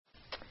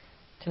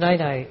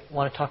Tonight I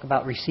want to talk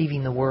about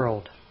receiving the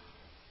world.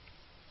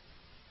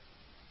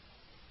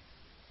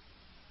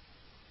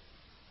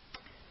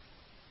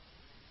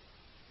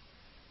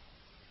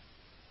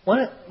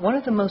 One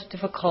of the most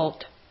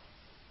difficult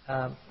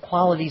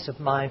qualities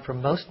of mind for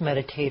most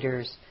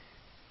meditators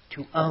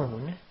to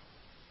own,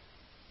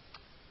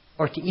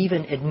 or to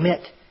even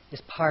admit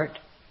is part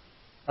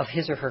of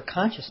his or her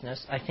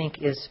consciousness, I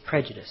think, is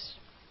prejudice.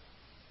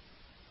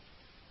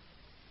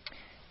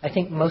 I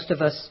think most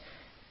of us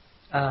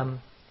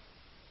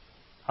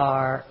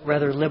are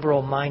rather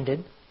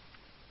liberal-minded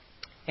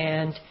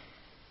and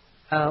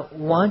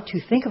want to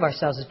think of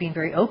ourselves as being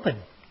very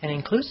open and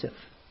inclusive.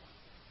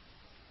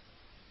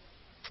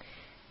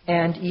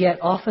 And yet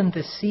often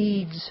the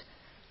seeds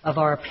of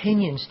our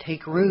opinions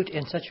take root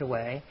in such a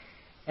way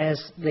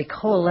as they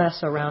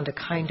coalesce around a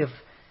kind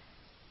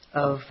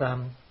of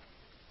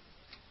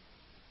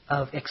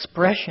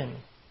expression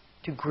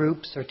to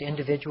groups or to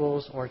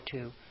individuals or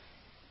to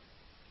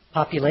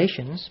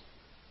populations.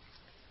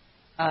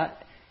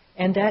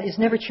 And that is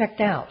never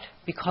checked out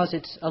because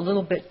it's a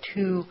little bit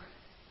too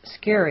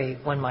scary,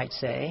 one might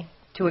say,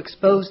 to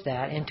expose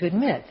that and to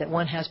admit that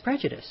one has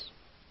prejudice.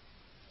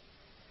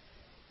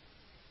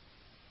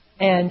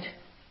 And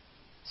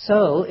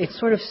so it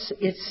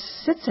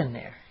sits in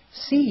there,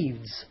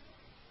 seethes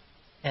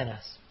in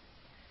us.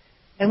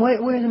 And where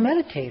the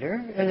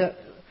meditator,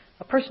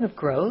 a person of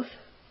growth,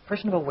 a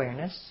person of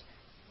awareness,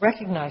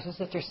 recognizes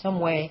that there's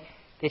some way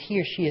that he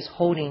or she is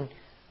holding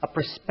a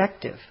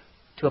perspective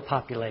to a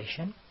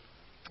population.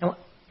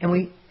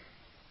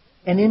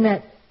 And in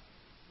that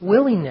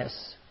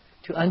willingness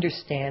to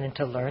understand and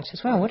to learn,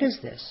 says, well, what is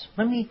this?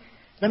 Let me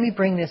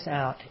bring this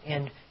out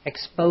and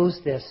expose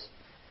this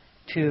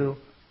to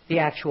the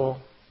actual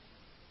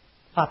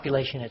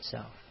population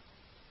itself.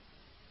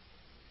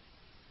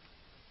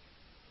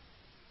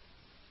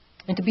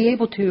 And to be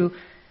able to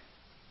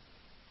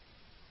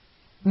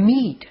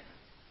meet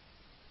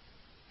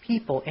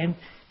people and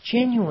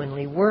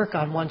genuinely work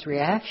on one's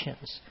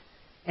reactions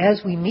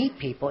as we meet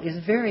people is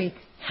a very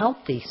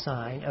healthy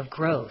sign of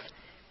growth.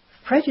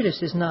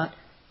 Prejudice is not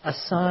a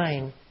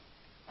sign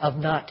of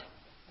not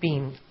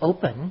being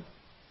open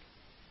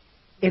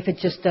if it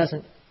just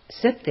doesn't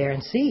sit there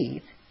and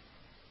seethe.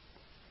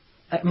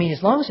 I mean,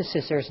 as long as it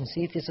sits there and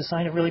seethes, it's a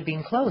sign of really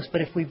being closed. But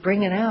if we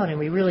bring it out and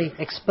we really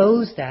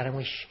expose that and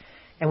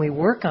we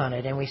work on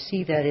it and we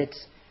see that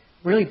it's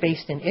really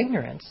based in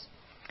ignorance,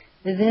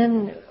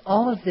 then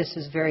all of this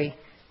is very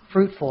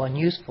fruitful and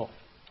useful.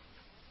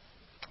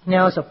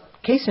 Now, as a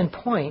case in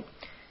point,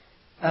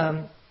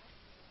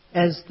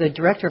 as the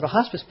director of a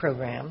hospice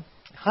program,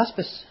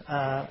 hospice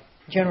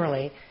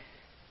generally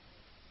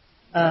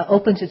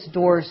opens its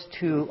doors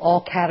to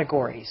all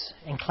categories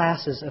and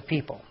classes of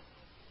people.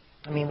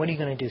 I mean, what are you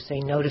going to do? Say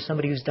no to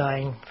somebody who's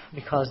dying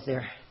because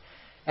they're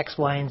X,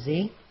 Y, and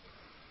Z?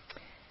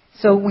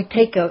 So we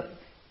take a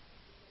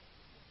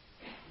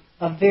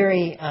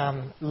very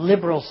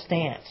liberal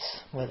stance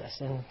with us,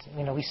 and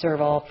we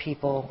serve all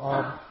people,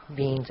 all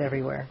beings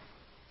everywhere.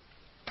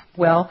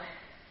 Well,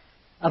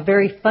 a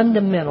very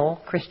fundamental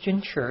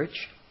Christian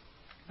church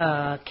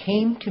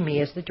came to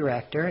me as the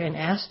director and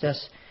asked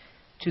us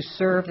to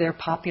serve their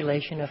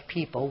population of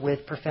people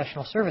with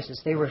professional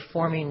services. They were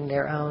forming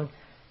their own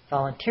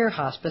volunteer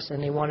hospice,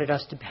 and they wanted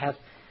us to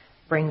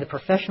bring the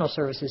professional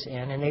services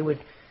in, and they would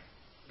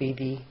be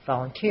the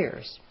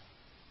volunteers.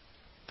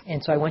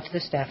 And so I went to the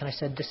staff and I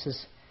said, this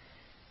is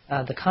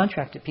the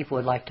contract that people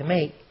would like to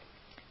make,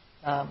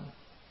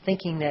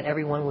 thinking that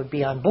everyone would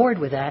be on board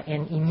with that,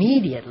 and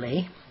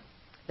immediately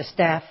the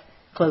staff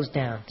closed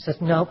down. Says,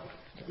 nope,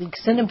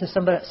 send them to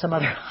some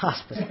other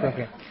hospice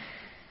program.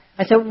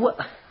 I said,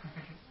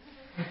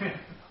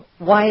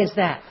 why is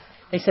that?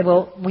 They said,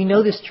 well, we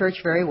know this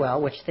church very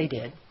well, which they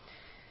did,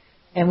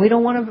 and we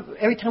don't want to,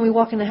 every time we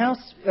walk in the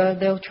house,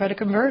 they'll try to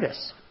convert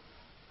us.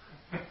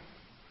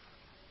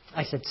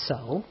 I said,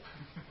 so?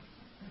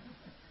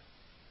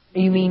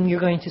 You mean you're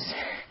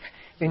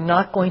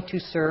not going to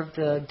serve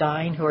the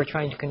dying who are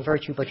trying to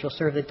convert you, but you'll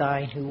serve the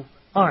dying who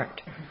aren't?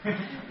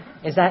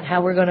 Is that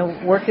how we're going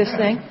to work this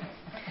thing?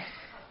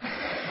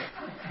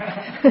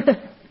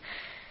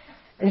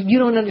 You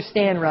don't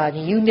understand,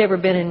 Rodney. You've never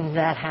been in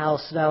that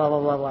house, blah, blah,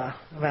 blah, blah,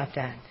 about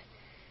that.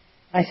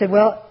 I said,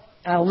 well,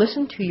 I'll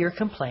listen to your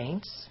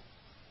complaints,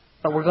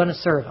 but we're going to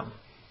serve them.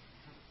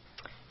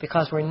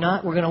 Because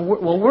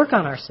we'll work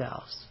on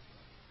ourselves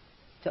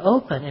to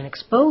open and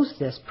expose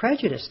this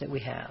prejudice that we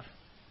have,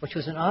 which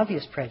was an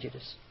obvious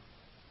prejudice.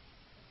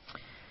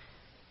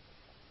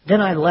 Then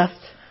I left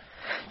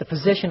the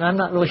position. I'm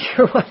not really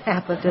sure what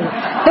happened to it.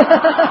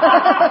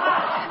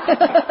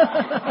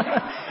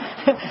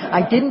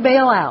 I didn't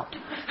bail out.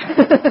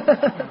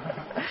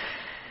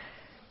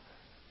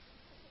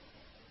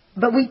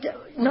 But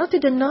not to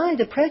deny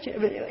the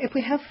prejudice. If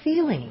we have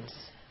feelings,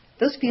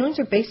 those feelings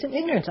are based in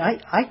ignorance.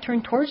 I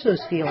turn towards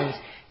those feelings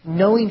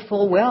knowing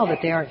full well that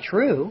they aren't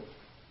true.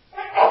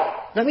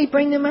 Let me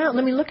bring them out.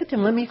 Let me look at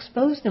them. Let me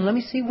expose them. Let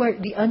me see where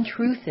the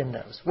untruth in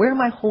those. Where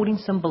am I holding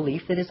some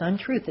belief that is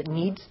untruth, that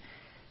needs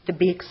to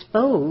be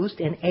exposed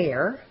in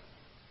air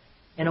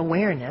and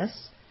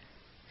awareness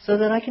so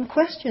that I can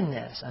question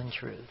this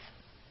untruth.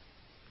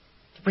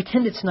 To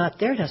pretend it's not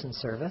there doesn't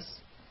serve us.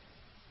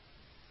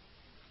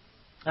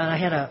 And I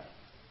had a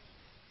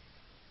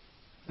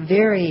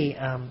very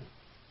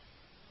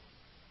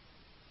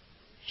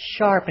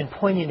sharp and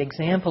poignant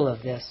example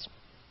of this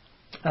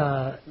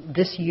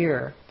last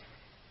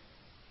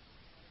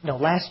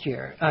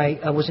year.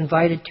 I was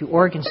invited to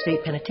Oregon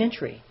State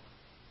Penitentiary.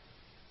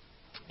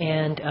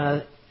 And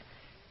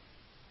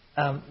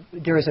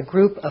there was a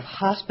group of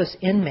hospice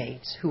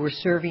inmates who were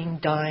serving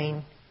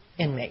dying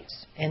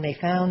inmates. And they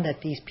found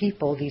that these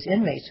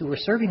inmates who were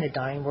serving the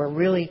dying, were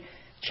really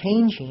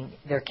changing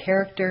their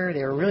character.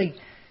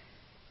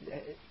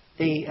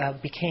 They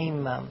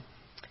became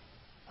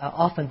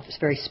often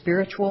very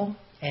spiritual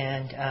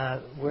and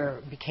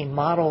became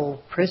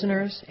model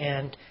prisoners,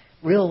 and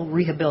real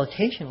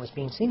rehabilitation was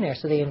being seen there.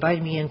 So they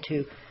invited me in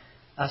to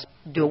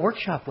do a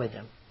workshop with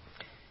them.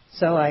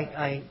 So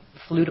I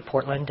flew to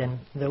Portland, and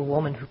the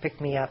woman who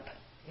picked me up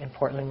in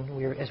Portland,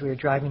 as we were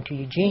driving to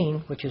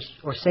Eugene,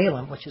 or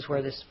Salem, which is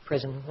where this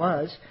prison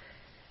was,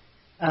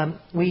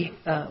 we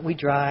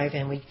drive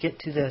and we get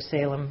to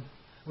Salem.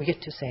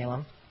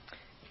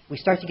 We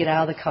start to get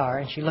out of the car,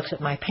 and she looks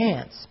at my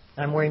pants.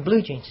 I'm wearing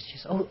blue jeans. She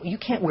says, "Oh, you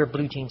can't wear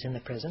blue jeans in the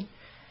prison."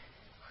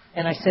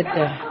 And I said,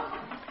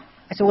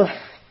 "Well,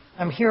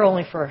 I'm here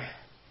only for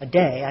a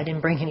day. I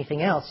didn't bring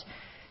anything else."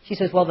 She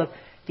says, "Well,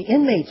 the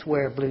inmates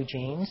wear blue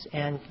jeans,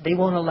 and they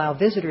won't allow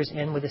visitors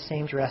in with the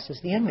same dress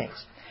as the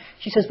inmates."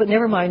 She says, "But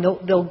never mind,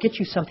 they'll get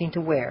you something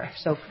to wear.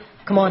 So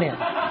come on in."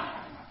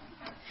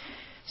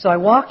 So I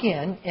walk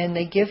in, and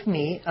they give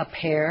me a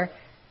pair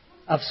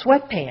of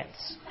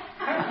sweatpants.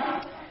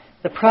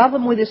 The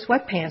problem with the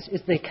sweatpants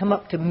is they come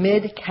up to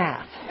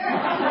mid-calf.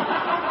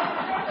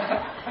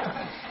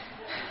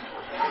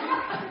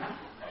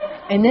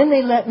 And then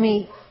they let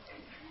me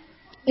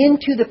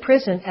into the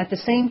prison at the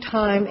same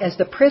time as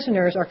the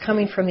prisoners are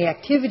coming from the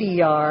activity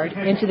yard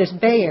into this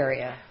bay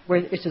area, where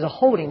this is a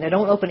holding. They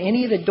don't open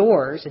any of the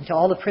doors until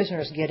all the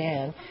prisoners get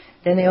in.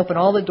 Then they open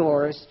all the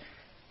doors,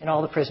 and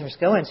all the prisoners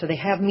go in. So they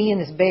have me in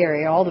this bay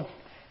area. All the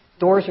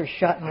doors are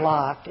shut and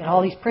locked, and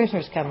all these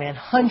prisoners come in,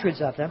 hundreds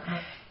of them.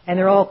 And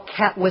they're all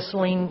cat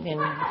whistling and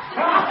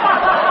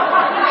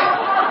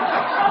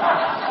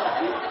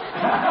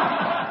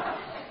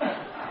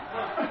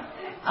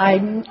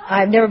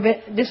I've never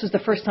been. This was the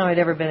first time I'd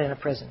ever been in a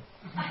prison.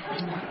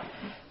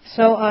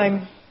 So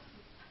I'm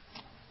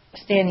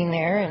standing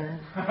there,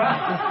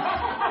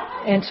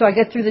 and so I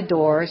get through the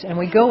doors, and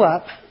we go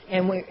up,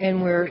 and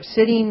we're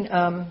sitting,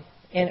 and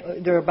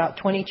there are about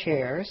 20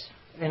 chairs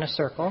in a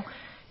circle,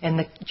 and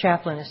the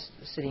chaplain is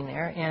sitting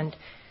there, and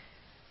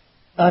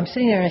I'm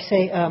sitting there and I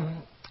say,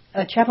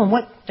 "Chaplain,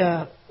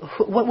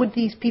 what would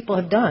these people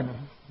have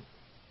done?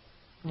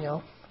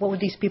 What would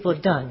these people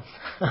have done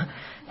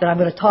that I'm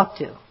going to talk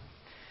to?"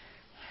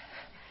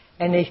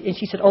 And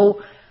she said,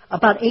 "Oh,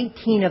 about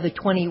 18 of the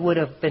 20 would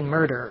have been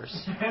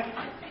murderers."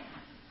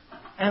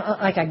 And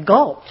I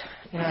gulped.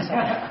 I was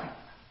like,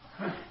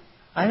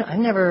 I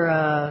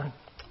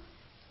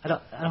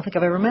don't think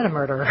I've ever met a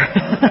murderer.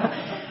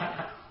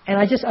 And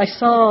I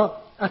saw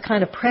a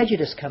kind of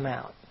prejudice come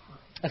out.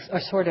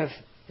 A sort of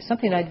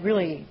something I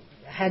really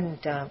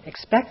hadn't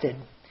expected.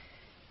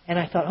 And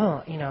I thought,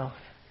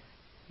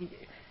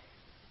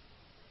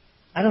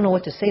 I don't know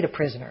what to say to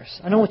prisoners.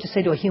 I don't know what to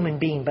say to a human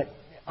being, but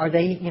are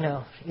they,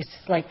 it's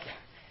like...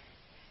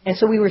 And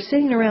so we were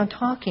sitting around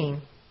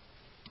talking,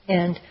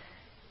 and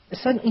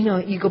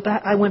suddenly, you go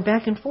back, I went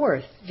back and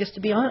forth. Just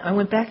to be honest, I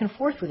went back and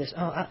forth with this.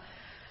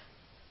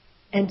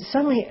 And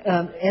suddenly,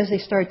 as they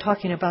started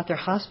talking about their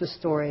hospice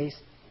stories,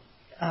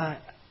 I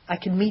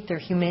could meet their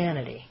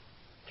humanity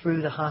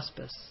through the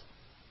hospice.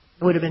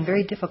 It would have been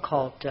very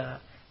difficult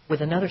with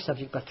another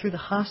subject, but through the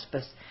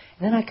hospice,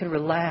 and then I could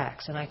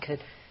relax, and I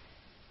could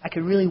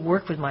really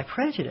work with my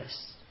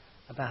prejudice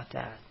about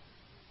that.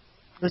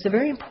 It was a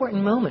very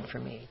important moment for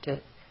me, to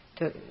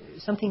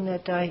something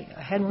that I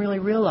hadn't really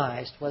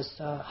realized was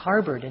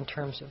harbored in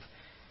terms of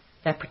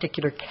that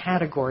particular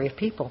category of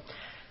people.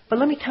 But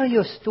let me tell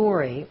you a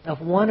story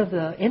of one of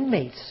the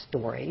inmates'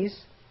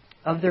 stories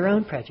of their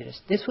own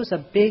prejudice. This was a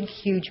big,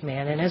 huge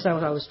man, and as I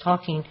was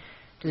talking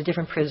to the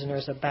different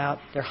prisoners about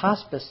their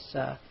hospice,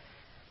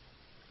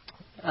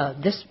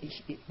 this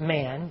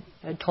man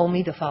told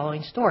me the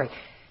following story.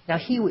 Now,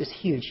 he was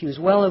huge. He was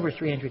well over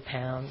 300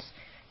 pounds.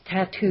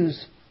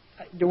 Tattoos,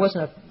 there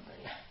wasn't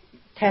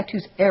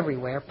tattoos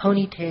everywhere,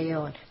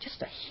 ponytail, and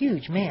just a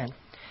huge man.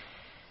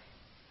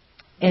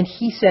 And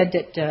he said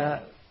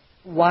that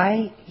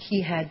why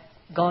he had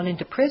gone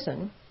into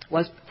prison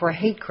was for a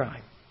hate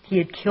crime. He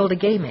had killed a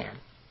gay man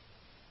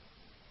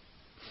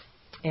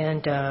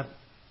and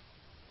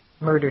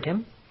murdered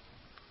him.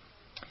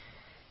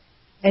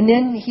 And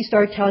then he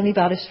started telling me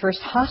about his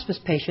first hospice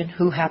patient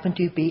who happened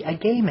to be a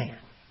gay man.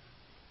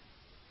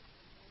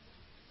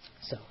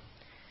 So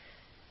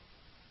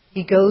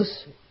he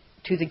goes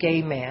to the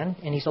gay man,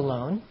 and he's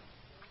alone.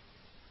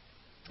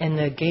 And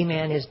the gay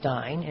man is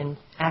dying, and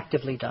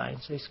actively dying,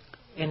 so he's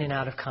in and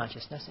out of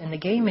consciousness. And the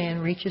gay man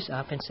reaches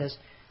up and says,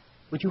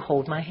 Would you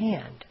hold my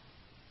hand?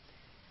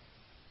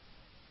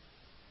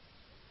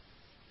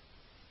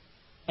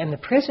 And the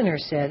prisoner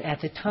said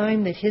at the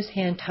time that his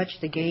hand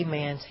touched the gay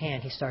man's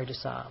hand, he started to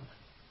sob.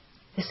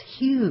 This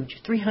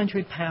huge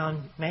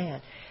 300-pound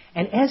man.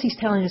 And as he's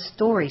telling his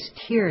stories,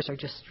 tears are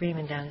just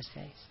streaming down his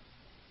face.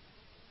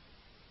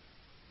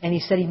 And he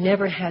said he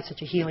never had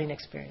such a healing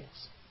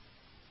experience.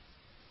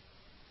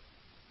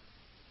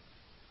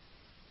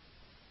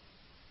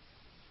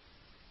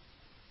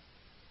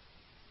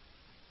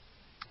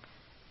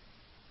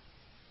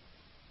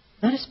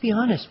 Let us be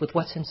honest with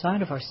what's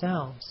inside of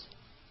ourselves.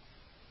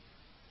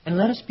 And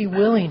let us be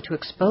willing to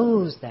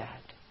expose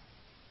that,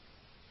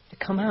 to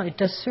come out. It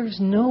serves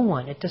no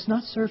one. It does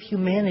not serve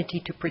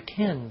humanity to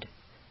pretend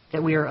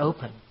that we are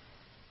open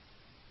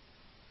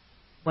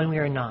when we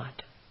are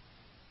not.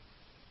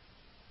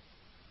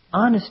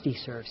 Honesty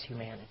serves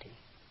humanity,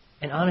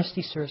 and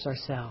honesty serves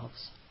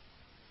ourselves.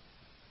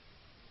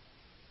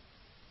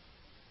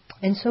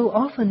 And so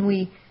often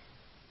we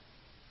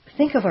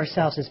think of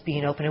ourselves as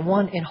being open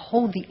and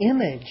hold the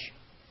image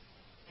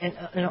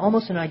in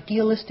almost an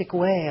idealistic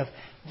way of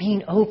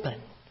being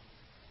open,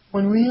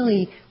 when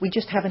really we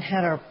just haven't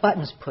had our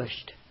buttons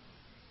pushed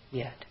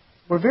yet.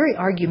 We're very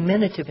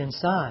argumentative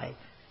inside.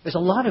 There's a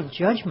lot of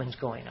judgments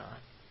going on.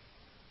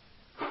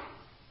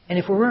 And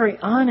if we're very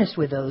honest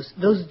with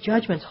those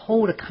judgments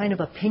hold a kind of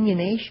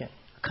opinionation,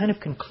 a kind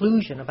of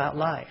conclusion about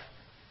life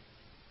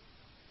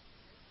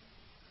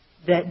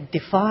that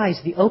defies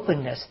the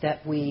openness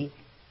that we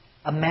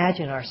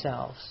imagine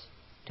ourselves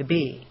to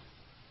be.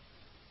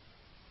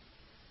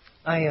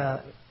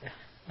 Another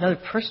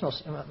personal,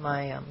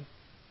 my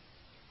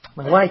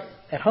wife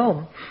at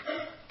home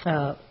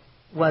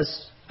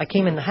I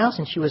came in the house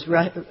and she was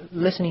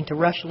listening to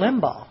Rush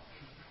Limbaugh.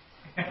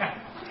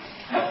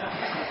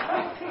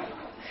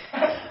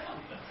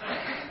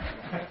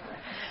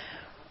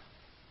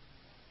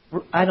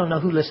 I don't know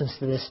who listens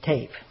to this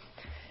tape,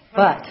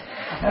 but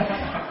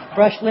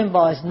Rush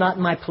Limbaugh is not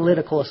my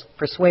political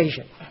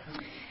persuasion.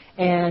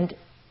 And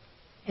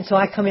so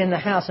I come in the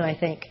house and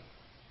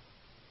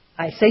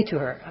I say to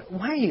her,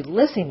 why are you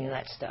listening to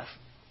that stuff?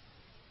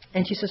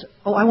 And she says,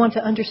 I want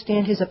to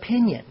understand his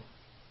opinion.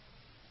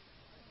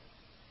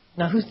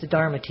 Now, who's the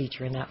Dharma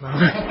teacher in that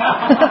moment?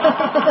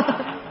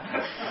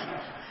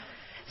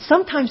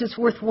 Sometimes it's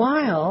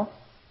worthwhile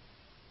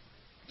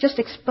just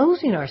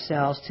exposing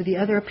ourselves to the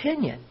other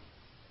opinion.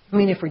 I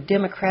mean, if we're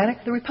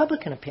Democratic, the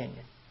Republican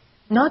opinion.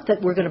 Not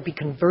that we're going to be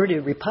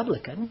converted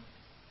Republican.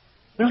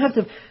 We don't have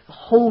to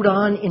hold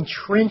on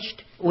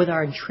entrenched with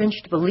our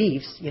entrenched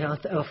beliefs,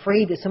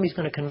 afraid that somebody's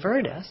going to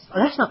convert us.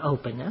 Well, that's not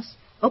openness.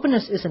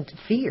 Openness isn't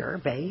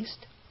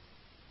fear-based.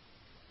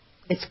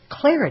 It's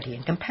clarity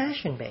and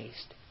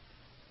compassion-based.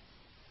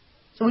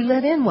 So we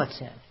let in what's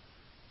in.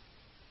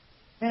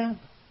 Yeah.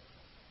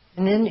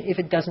 And then if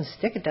it doesn't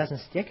stick, it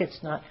doesn't stick.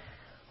 It's not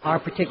our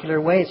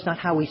particular way. It's not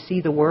how we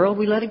see the world.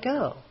 We let it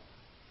go.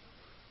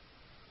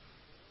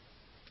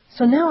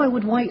 So now I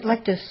would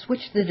like to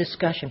switch the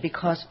discussion,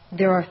 because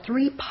there are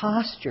 3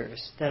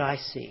 postures that I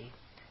see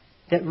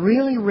that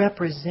really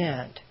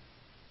represent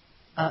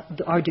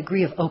our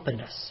degree of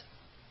openness.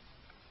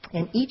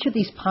 And each of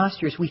these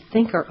postures we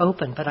think are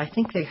open, but I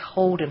think they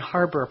hold and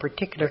harbor a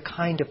particular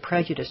kind of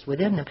prejudice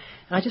within them.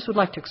 And I just would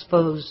like to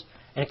expose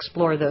and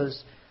explore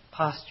those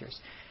postures.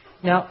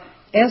 Now,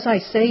 as I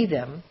say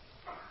them,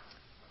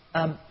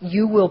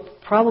 you will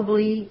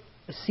probably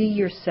see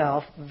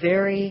yourself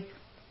very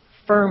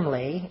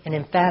firmly and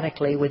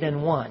emphatically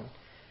within one.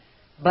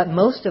 But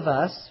most of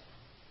us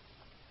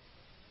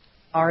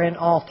are in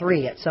all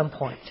 3 at some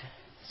point.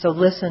 So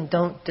listen,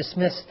 don't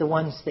dismiss the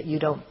ones that you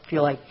don't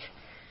feel like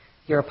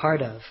you're a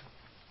part of.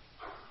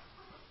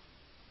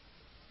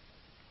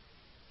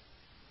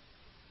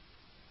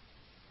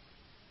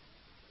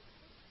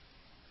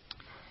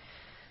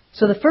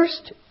 So the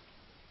first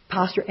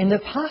posture, and the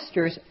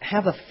postures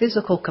have a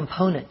physical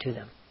component to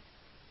them.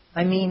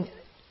 I mean,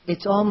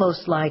 it's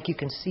almost like you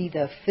can see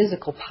the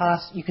physical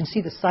posture, you can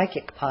see the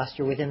psychic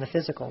posture within the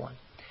physical one.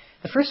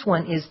 The first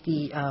one is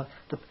the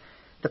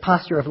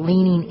posture of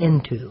leaning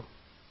into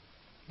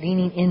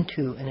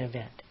an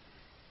event.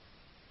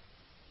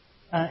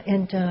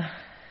 And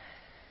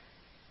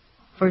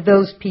for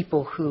those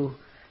people who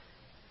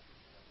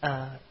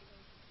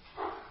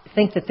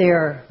think that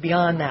they're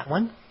beyond that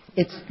one,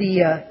 it's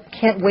the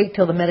can't wait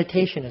till the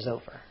meditation is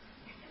over.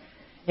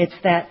 It's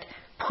that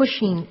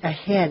pushing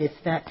ahead. It's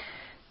that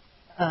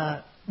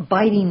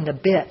biting the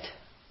bit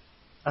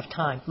of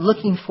time,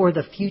 looking for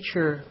the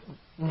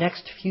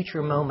next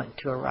future moment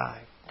to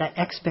arrive. That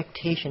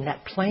expectation,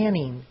 that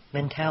planning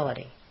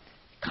mentality,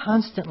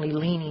 constantly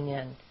leaning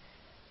in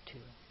to.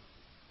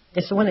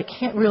 It's the one that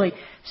can't really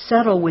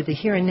settle with the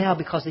here and now,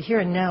 because the here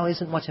and now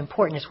isn't what's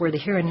important. It's where the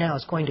here and now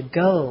is going to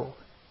go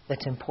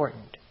that's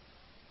important.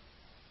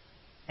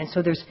 And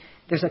so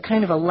there's a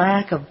kind of a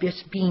lack of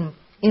just being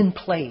in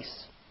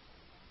place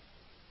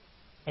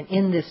and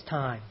in this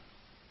time.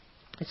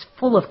 It's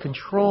full of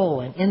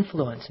control and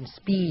influence and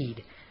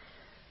speed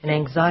and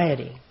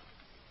anxiety.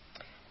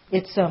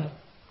 It's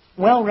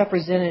well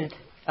represented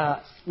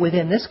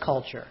within this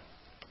culture.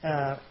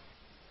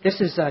 This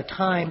is a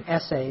Time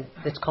essay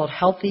that's called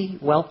Healthy,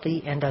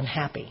 Wealthy, and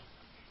Unhappy.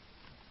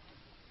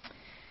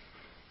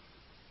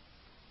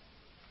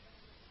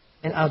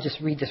 And I'll just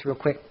read this real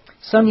quick.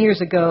 Some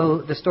years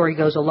ago, the story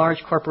goes, a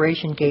large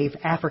corporation gave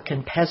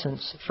African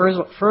peasants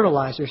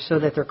fertilizer so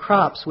that their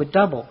crops would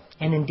double.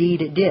 And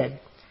indeed it did.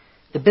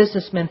 The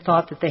businessmen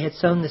thought that they had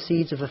sown the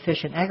seeds of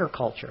efficient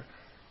agriculture.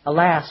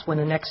 Alas, when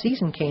the next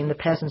season came, the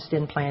peasants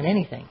didn't plant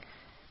anything.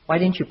 Why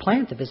didn't you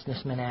plant? The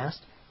businessmen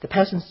asked. The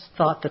peasants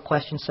thought the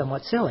question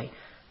somewhat silly.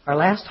 Our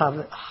last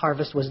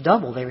harvest was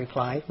double, they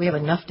replied. We have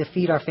enough to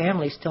feed our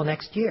families till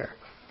next year.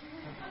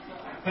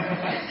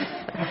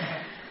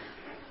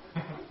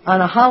 On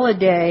a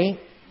holiday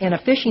in a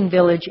fishing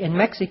village in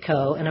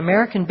Mexico, an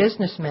American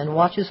businessman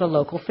watches a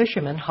local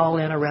fisherman haul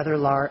in a rather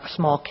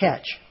small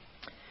catch.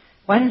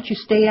 Why don't you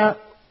stay out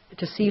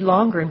to sea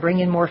longer and bring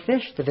in more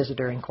fish, the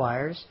visitor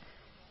inquires.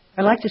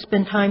 I like to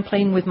spend time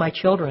playing with my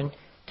children,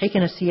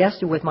 taking a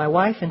siesta with my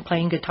wife, and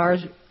playing the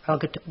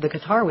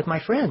guitar with my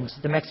friends,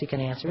 the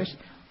Mexican answers.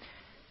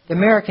 The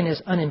American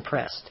is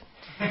unimpressed.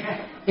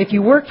 If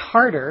you worked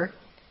harder,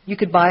 you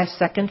could buy a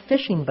second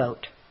fishing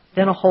boat,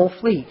 then a whole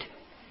fleet.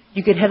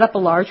 You could head up a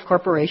large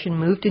corporation,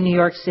 move to New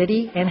York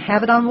City, and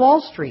have it on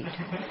Wall Street.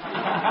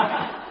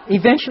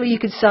 Eventually, you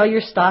could sell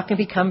your stock and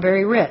become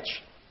very rich.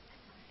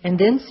 And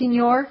then,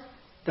 senor,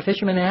 the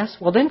fisherman asks,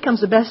 well, then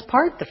comes the best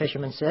part, the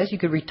fisherman says. You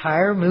could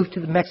retire, move to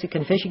the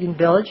Mexican fishing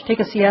village, take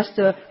a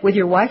siesta with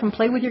your wife, and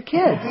play with your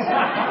kids.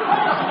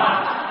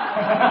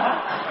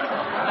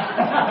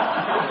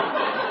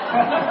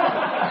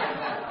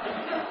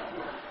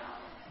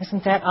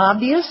 Isn't that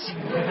obvious?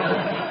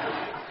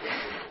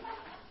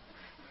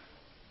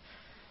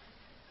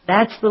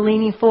 That's the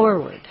leaning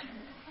forward.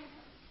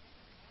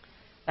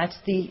 That's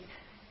the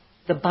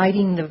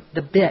biting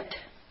the bit.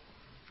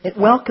 It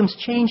welcomes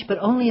change, but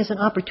only as an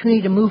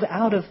opportunity to move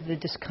out of the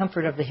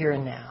discomfort of the here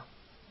and now.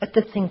 Let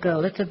the thing go.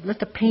 Let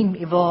the pain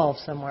evolve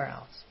somewhere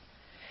else.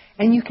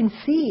 And you can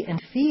see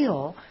and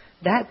feel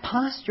that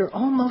posture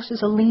almost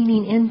as a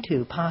leaning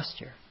into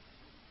posture.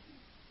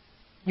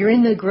 You're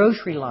in the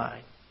grocery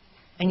line,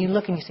 and you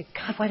look and you say,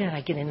 God, why didn't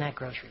I get in that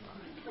grocery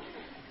line?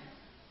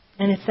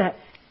 And it's that...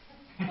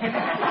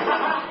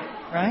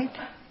 Right?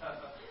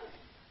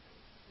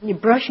 You're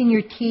brushing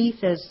your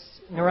teeth, as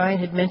Narayan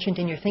had mentioned,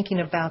 and you're thinking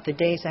about the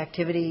day's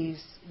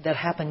activities that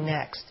happen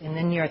next. And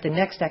then you're at the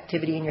next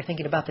activity and you're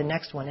thinking about the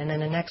next one, and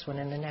then the next one,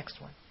 and the next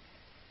one.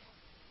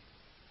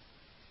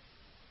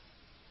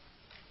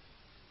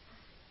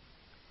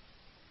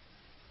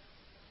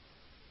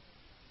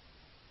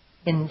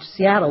 In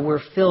Seattle,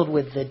 we're filled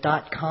with the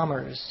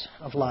dot-commers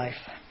of life,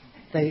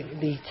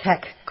 the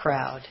tech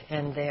crowd,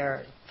 and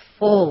they're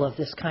full of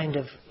this kind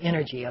of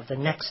energy of the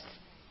next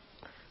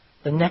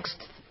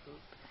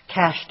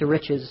cash to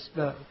riches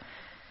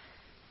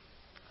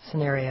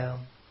scenario.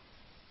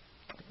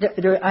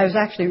 I was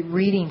actually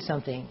reading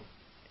something,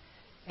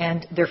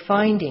 and they're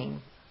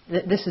finding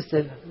that this is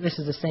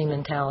the same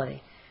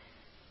mentality.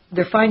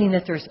 They're finding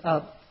that there's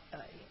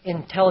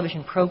in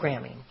television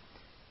programming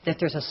that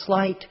there's a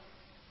slight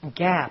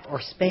gap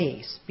or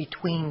space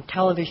between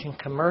television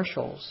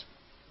commercials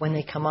when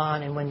they come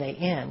on and when they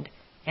end,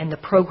 and the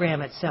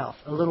program itself,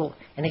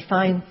 and they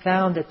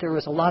found that there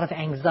was a lot of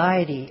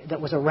anxiety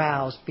that was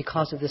aroused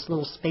because of this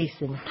little space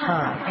in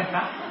time.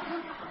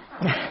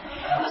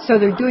 So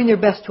they're doing their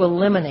best to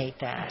eliminate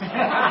that,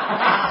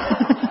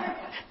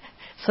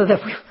 so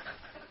that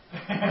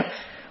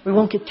we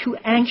won't get too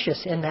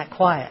anxious in that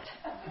quiet.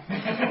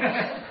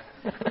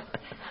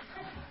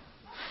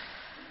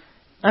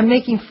 I'm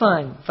making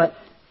fun, but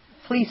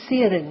please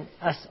see it in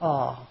us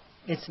all.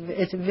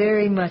 It's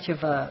very much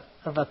of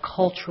a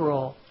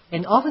cultural.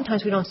 And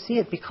oftentimes we don't see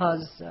it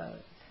because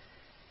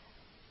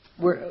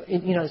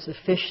it's the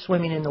fish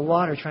swimming in the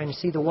water trying to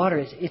see the water.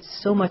 It's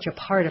so much a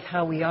part of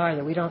how we are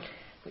that we don't,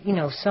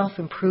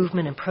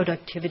 self-improvement and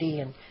productivity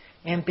and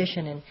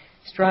ambition and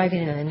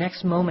striving in the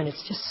next moment.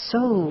 It's just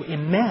so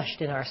enmeshed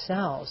in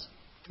ourselves.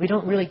 We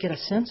don't really get a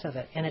sense of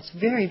it. And it's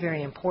very,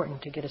 very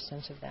important to get a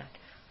sense of that.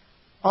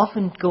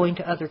 Often going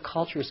to other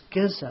cultures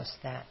gives us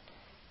that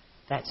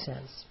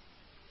sense.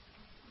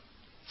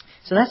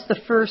 So that's the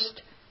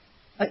first.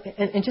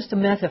 And just a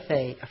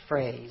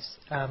meta-phrase.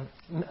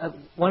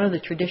 One of the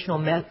traditional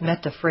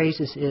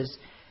meta-phrases is,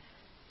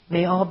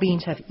 may all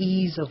beings have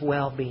ease of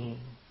well-being.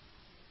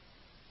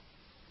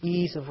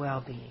 Ease of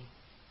well-being.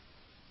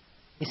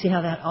 You see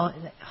how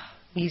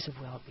ease of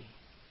well-being.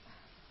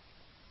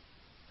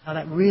 How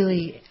that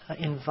really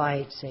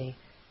invites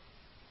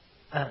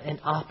an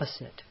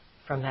opposite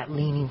from that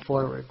leaning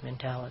forward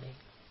mentality.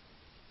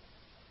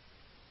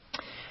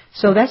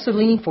 So that's the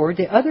leaning forward.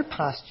 The other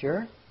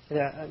posture...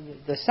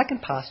 The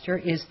second posture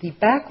is the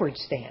backward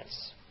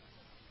stance.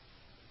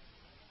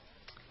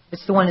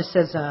 It's the one that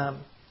says,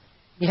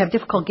 you have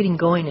difficulty getting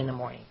going in the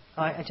morning.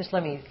 Just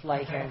let me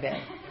lie here in bed.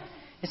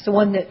 It's the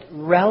one that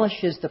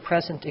relishes the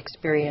present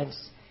experience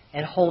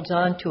and holds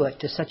on to it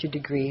to such a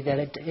degree that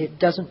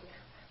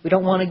we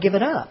don't want to give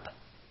it up.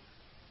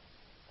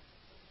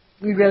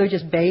 we'd rather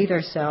just bathe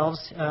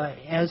ourselves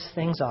as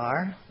things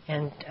are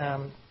and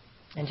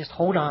just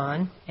hold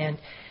on. And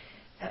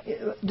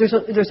there's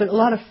a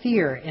lot of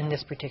fear in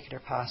this particular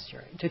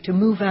posture. To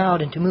move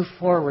out and to move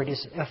forward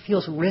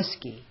feels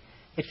risky.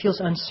 It feels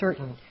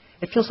uncertain.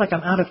 It feels like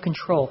I'm out of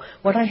control.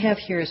 What I have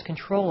here is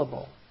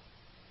controllable.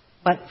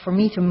 But for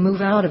me to move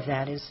out of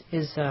that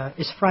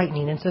is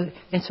frightening. And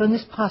so in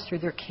this posture,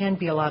 there can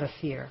be a lot of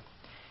fear.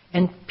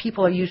 And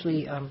people are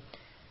usually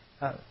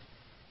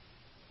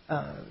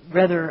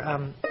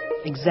rather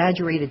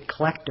exaggerated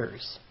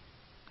collectors.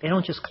 They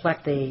don't just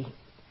collect, they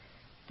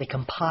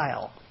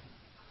compile.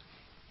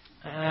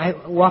 I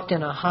walked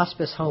in a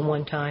hospice home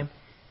one time,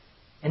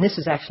 and this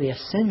is actually a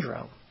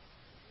syndrome,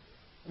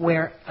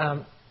 where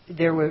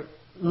there were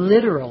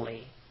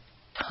literally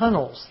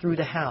tunnels through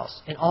the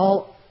house, and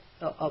all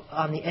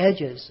on the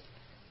edges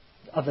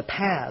of the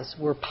paths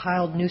were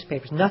piled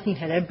newspapers. Nothing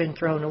had ever been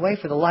thrown away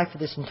for the life of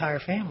this entire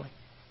family.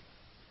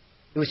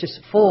 It was just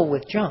full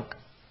with junk.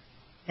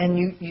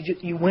 And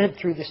you went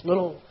through this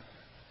little,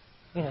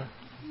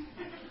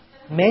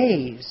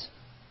 maze.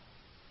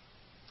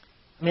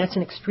 I mean, that's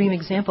an extreme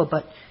example,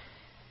 but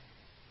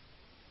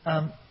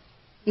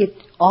it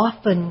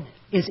often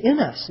is in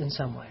us in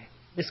some way.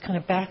 This kind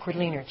of backward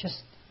leaner,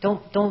 just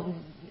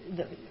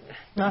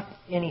not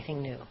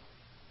anything new.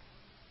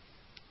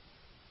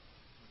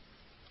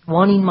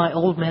 Wanting my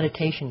old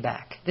meditation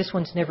back. This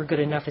one's never good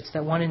enough. It's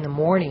that one in the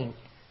morning.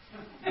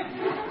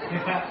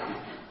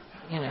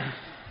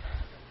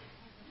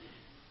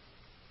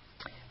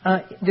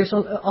 There's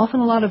often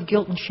a lot of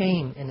guilt and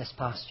shame in this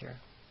posture.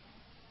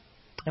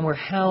 And we're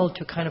held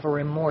to kind of a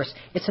remorse.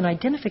 It's an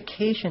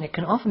identification. It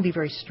can often be a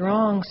very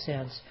strong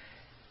sense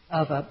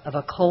of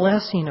a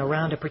coalescing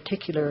around a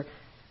particular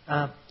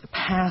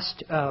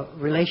past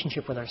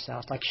relationship with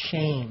ourselves, like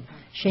shame.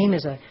 Shame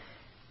is a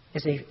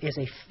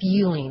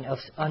feeling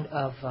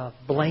of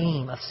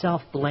blame, of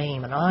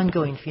self-blame, an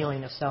ongoing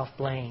feeling of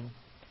self-blame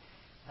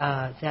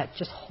that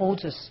just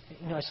holds us.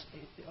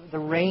 The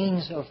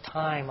reins of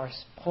time are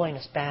pulling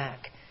us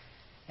back,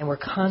 and we're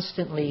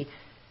constantly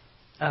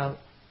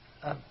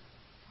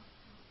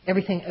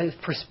everything.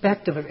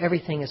 Perspective of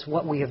everything is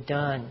what we have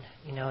done,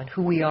 and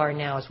who we are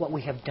now is what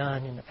we have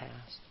done in the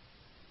past.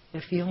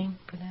 You feeling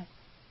for that?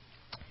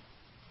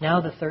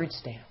 Now the third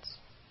stance.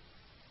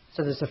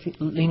 So there's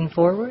leaning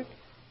forward,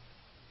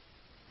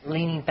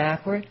 leaning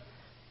backward,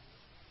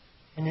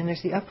 and then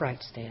there's the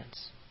upright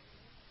stance.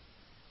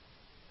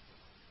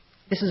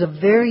 This is a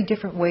very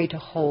different way to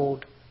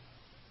hold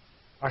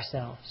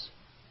ourselves.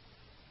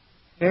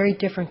 Very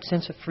different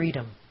sense of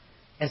freedom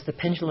as the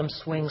pendulum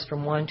swings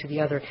from one to the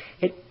other.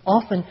 It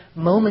often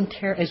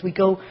momentarily, as we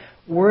go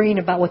worrying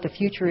about what the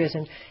future is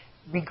and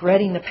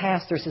regretting the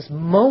past, there's this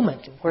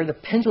moment where the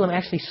pendulum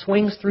actually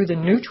swings through the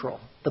neutral,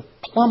 the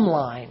plumb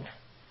line.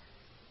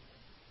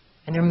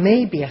 And there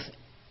may be an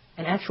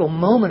actual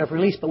moment of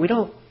release, but we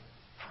don't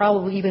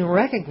probably even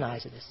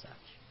recognize it as such.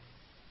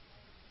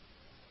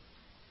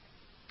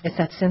 It's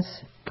that sense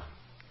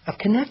of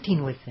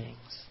connecting with things.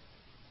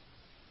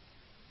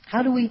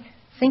 How do we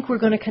think we're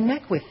going to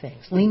connect with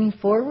things? Leaning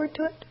forward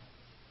to it?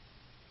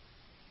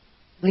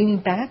 Leaning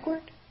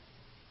backward?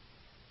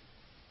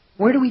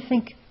 Where do we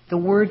think the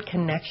word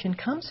connection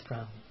comes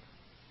from?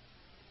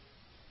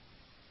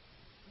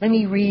 Let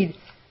me read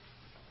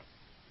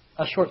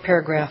a short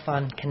paragraph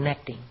on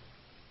connecting.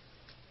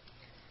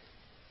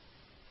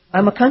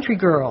 I'm a country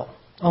girl,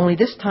 only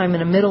this time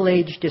in a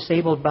middle-aged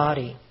disabled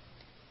body.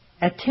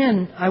 At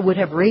 10, I would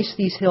have raced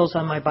these hills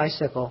on my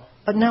bicycle,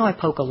 but now I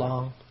poke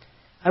along.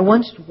 I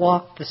once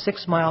walked the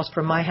 6 miles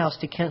from my house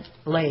to Kent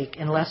Lake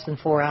in less than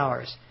 4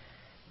 hours.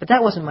 But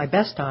that wasn't my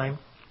best time.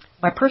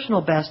 My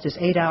personal best is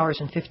 8 hours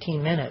and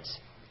 15 minutes.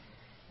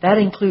 That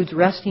includes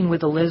resting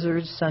with the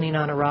lizards, sunning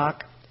on a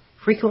rock,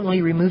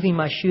 frequently removing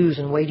my shoes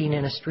and wading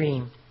in a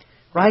stream,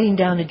 writing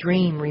down a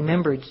dream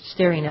remembered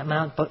staring at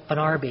Mount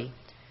Banarby,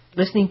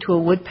 listening to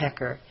a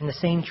woodpecker in the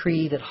same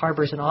tree that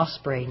harbors an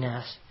osprey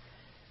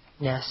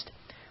nest,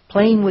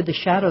 playing with the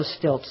shadow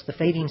stilts the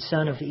fading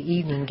sun of the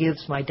evening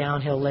gives my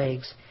downhill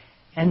legs,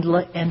 and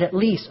at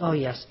least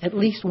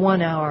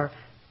 1 hour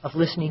of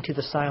listening to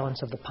the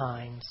silence of the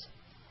pines.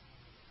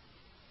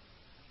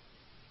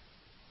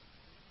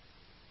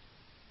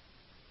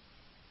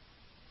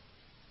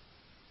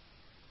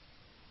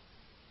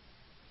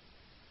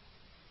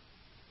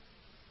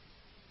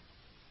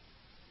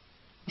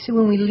 You see,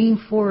 when we lean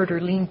forward or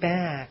lean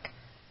back,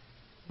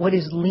 what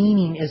is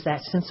leaning is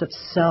that sense of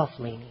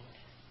self-leaning.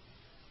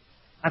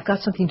 I've got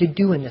something to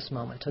do in this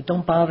moment, so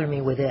don't bother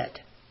me with it.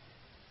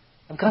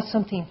 I've got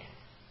something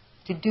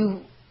to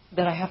do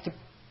that I have to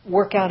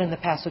work out in the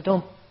past, so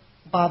don't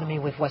bother me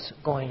with what's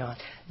going on.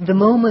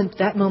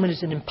 That moment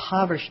is an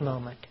impoverished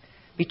moment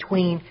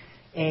between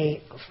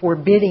a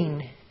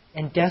forbidding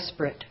and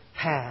desperate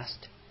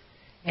past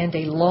and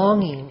a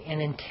longing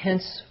and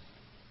intense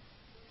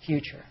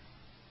future.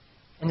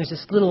 And there's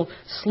this little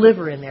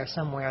sliver in there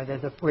somewhere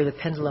where the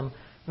pendulum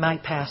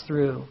might pass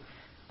through,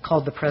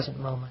 called the present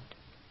moment.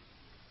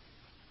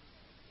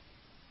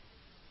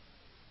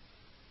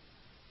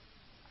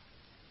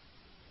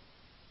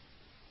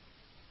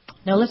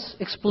 Now let's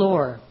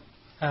explore,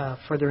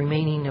 for the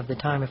remaining of the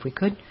time if we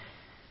could,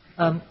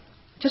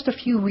 just a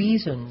few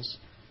reasons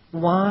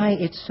why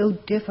it's so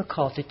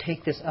difficult to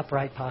take this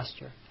upright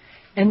posture.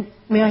 And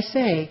may I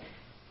say,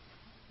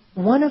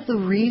 one of the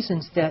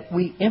reasons that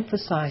we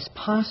emphasize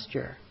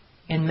posture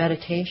in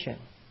meditation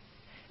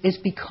is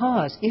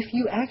because if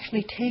you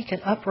actually take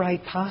an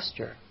upright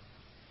posture,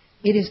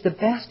 it is the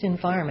best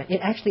environment.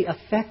 It actually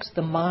affects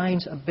the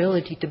mind's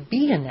ability to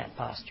be in that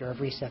posture of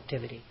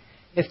receptivity.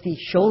 If the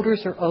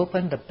shoulders are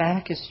open, the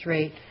back is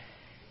straight,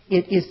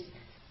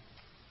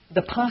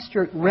 the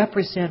posture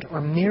represents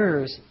or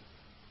mirrors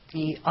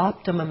the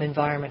optimum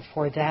environment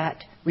for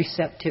that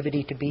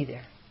receptivity to be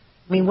there.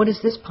 I mean, what is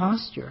this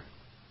posture?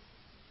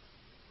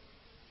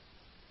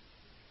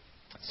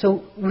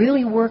 So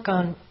really work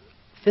on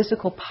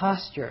physical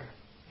posture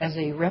as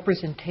a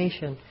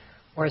representation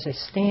or as a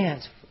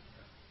stance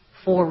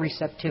for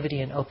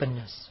receptivity and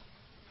openness.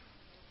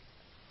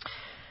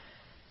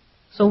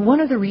 So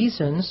one of the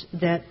reasons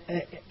that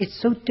it's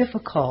so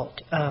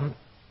difficult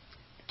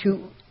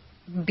to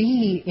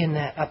be in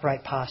that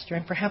upright posture,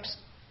 and perhaps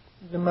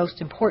the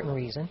most important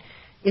reason,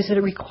 is that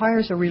it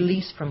requires a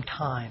release from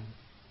time.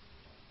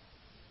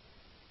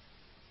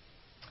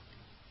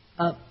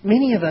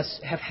 Many of us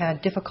have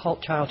had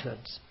difficult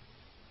childhoods.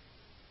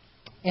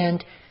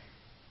 And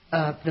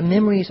the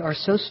memories are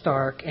so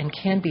stark and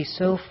can be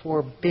so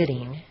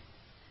forbidding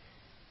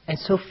and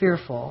so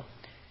fearful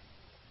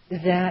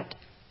that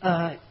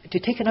to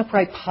take an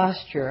upright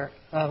posture,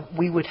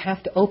 we would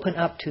have to open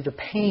up to the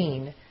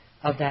pain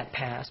of that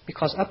past,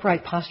 because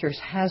upright postures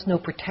has no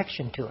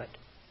protection to it.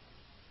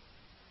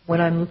 When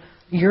I'm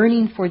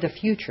yearning for the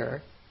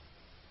future,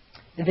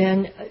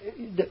 then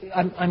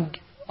I'm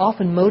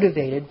often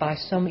motivated by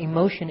some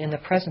emotion in the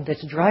present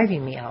that's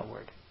driving me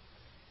outward.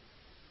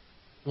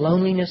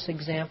 Loneliness,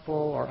 example,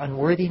 or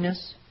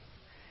unworthiness.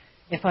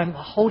 If I'm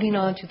holding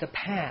on to the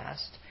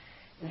past,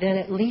 then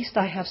at least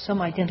I have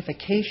some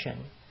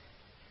identification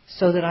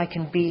so that I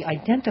can be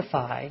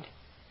identified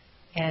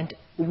and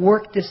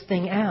work this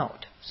thing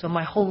out. So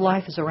my whole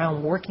life is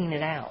around working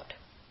it out.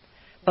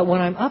 But when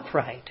I'm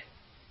upright,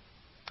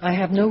 I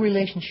have no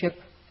relationship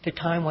to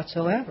time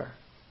whatsoever.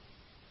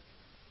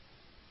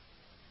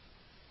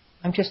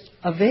 I'm just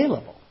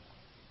available.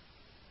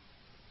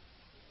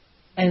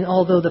 And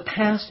although the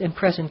past and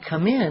present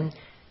come in,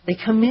 they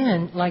come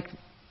in like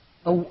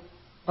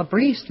a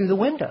breeze through the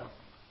window.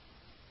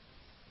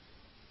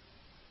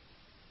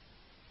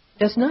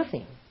 Does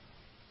nothing.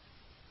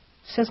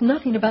 Says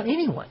nothing about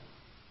anyone.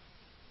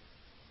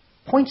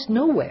 Points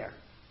nowhere.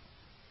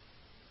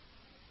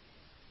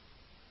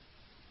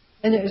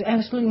 And there's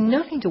absolutely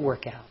nothing to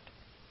work out.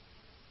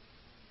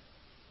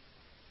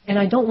 And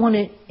I don't want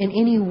to in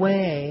any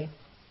way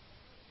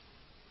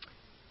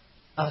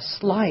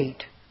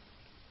slight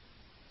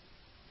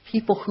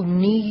people who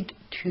need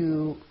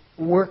to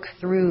work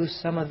through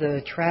some of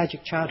the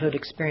tragic childhood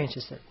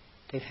experiences that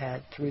they've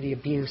had through the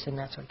abuse and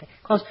that sort of thing.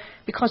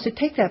 Because to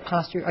take that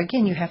posture,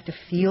 again, you have to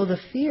feel the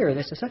fear.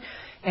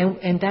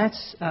 And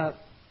that's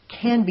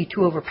can be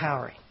too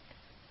overpowering.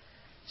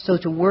 So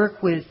to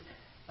work with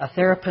a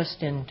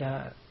therapist and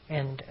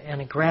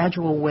a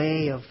gradual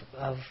way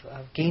of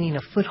gaining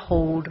a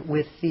foothold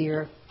with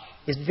fear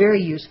is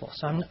very useful.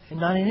 So I'm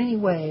not in any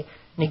way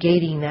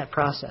negating that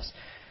process.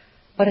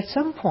 But at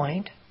some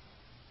point,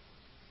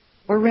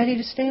 we're ready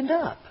to stand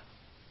up.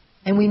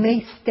 And we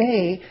may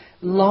stay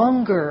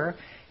longer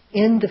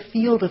in the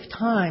field of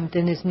time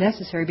than is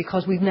necessary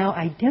because we've now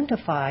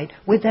identified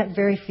with that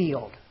very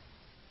field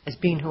as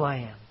being who I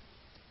am.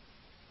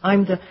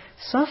 I'm the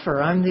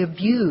sufferer, I'm the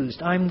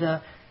abused, I'm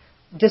the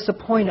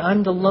disappointed,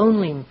 I'm the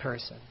lonely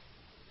person.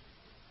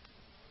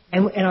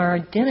 And our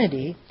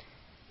identity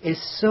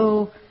is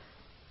so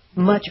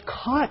much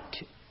caught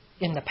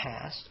in the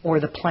past, or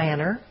the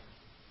planner.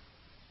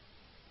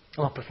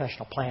 I'm a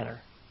professional planner.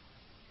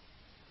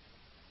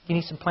 You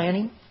need some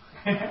planning?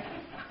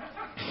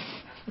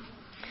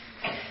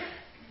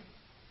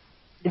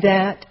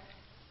 That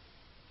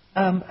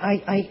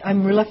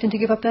I'm reluctant to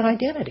give up that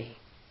identity.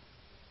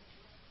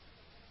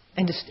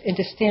 And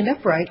to stand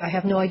upright, I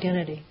have no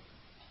identity.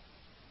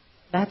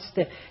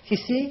 You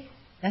see,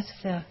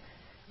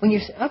 when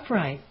you're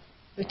upright,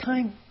 the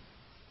time,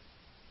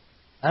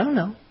 I don't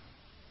know.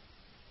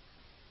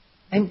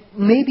 And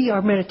maybe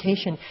our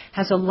meditation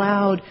has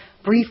allowed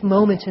brief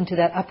moments into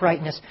that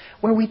uprightness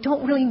where we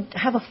don't really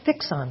have a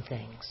fix on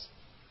things.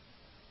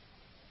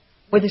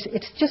 Where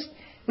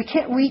we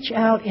can't reach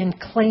out and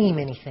claim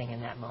anything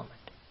in that moment.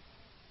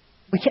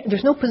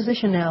 There's no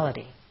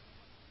positionality.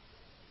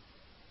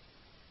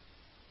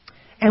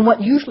 And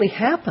what usually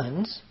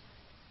happens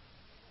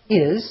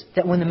is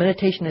that when the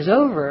meditation is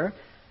over,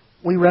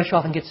 we rush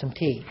off and get some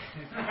tea.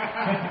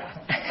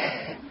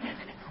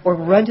 Or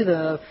run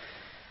to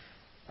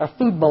a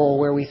food bowl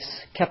where we've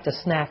kept a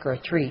snack or a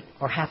treat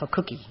or half a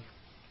cookie.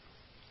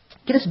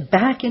 Get us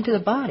back into the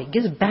body.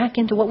 Get us back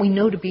into what we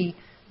know to be,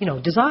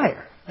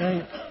 desire.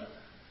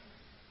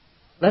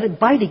 Let it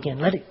bite again.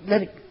 Let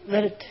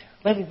it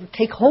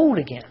take hold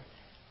again.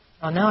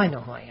 Oh, now I know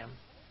who I am.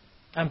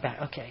 I'm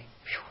back. Okay.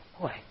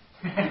 Boy.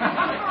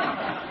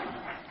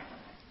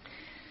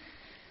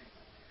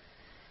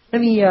 Let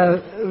me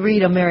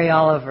read a Mary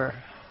Oliver.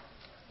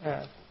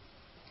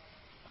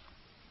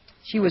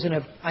 She was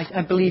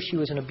I believe she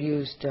was an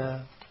abused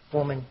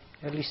woman.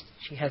 At least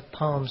she had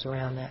poems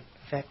around that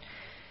effect.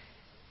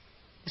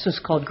 This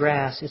was called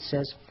Grass. It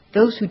says,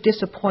 "Those who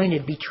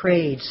disappointed,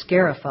 betrayed,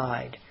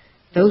 scarified,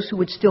 those who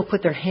would still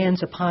put their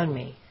hands upon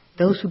me,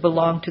 those who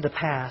belong to the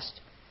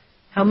past.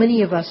 How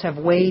many of us have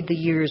weighed the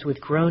years with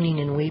groaning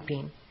and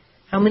weeping?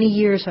 How many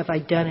years have I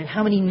done it?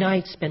 How many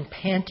nights been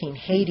panting,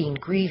 hating,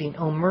 grieving,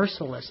 oh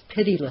merciless,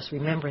 pitiless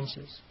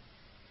remembrances?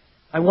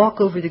 I walk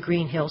over the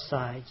green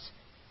hillsides.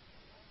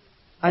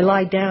 I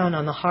lie down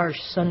on the harsh,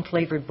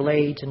 sun-flavored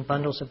blades and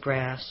bundles of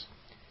grass.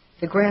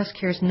 The grass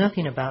cares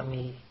nothing about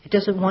me. It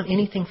doesn't want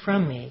anything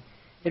from me.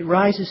 It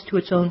rises to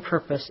its own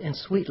purpose and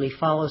sweetly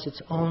follows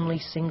its only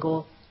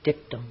single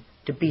dictum,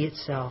 to be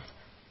itself,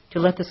 to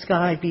let the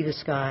sky be the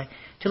sky,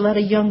 to let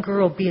a young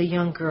girl be a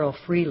young girl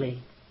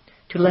freely,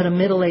 to let a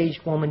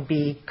middle-aged woman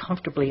be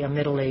comfortably a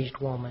middle-aged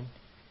woman.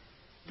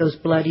 Those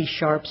bloody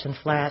sharps and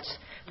flats,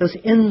 those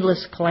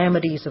endless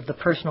calamities of the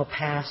personal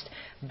past,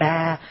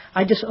 bah,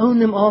 I disown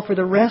them all for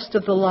the rest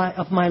of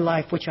of my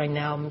life, which I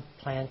now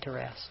plan to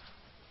rest."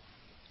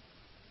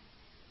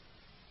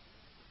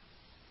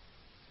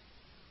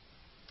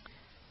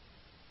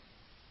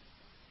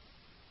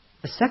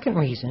 The second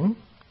reason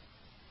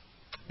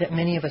that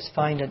many of us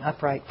find an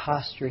upright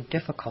posture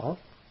difficult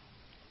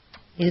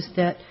is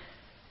that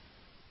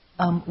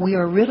we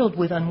are riddled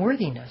with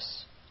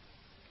unworthiness,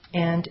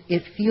 and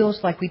it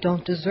feels like we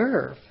don't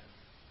deserve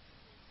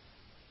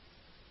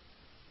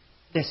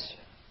this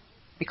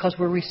because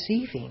we're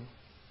receiving.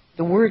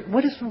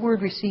 What does the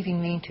word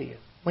receiving mean to you?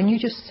 When you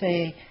just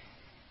say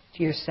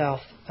to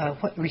yourself,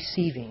 what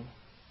receiving?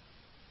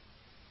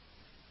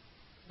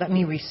 Let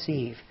me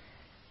receive.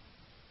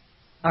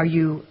 Are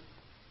you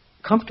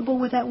comfortable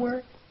with that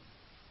word?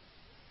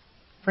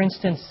 For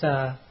instance,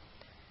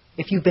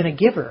 if you've been a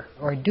giver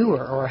or a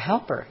doer or a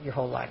helper your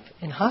whole life,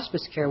 in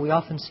hospice care we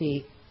often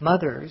see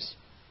mothers.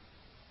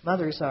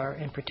 Mothers are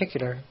in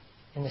particular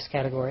in this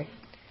category.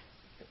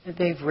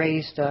 They've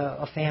raised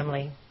a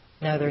family.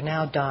 Now they're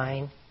now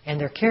dying, and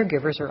their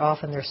caregivers are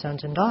often their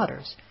sons and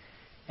daughters.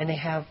 And they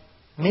have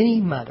many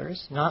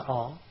mothers, not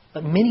all,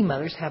 but many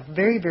mothers have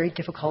very, very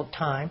difficult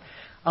time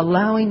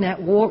allowing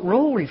that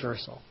role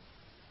reversal.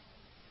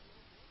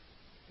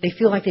 They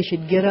feel like they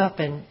should get up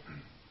and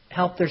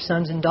help their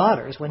sons and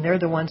daughters when they're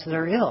the ones that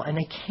are ill. And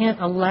they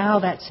can't allow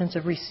that sense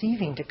of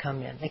receiving to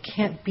come in. They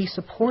can't be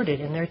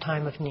supported in their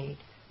time of need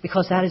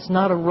because that is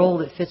not a role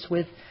that fits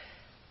with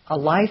a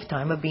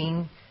lifetime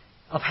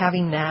of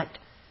having that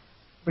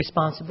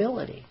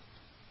responsibility.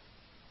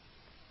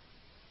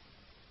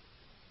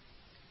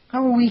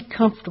 How are we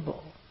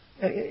comfortable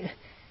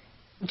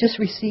just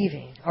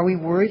receiving? Are we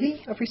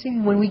worthy of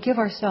receiving when we give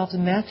ourselves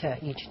metta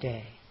each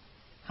day?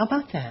 How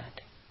about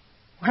that?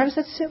 How does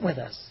that sit with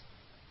us?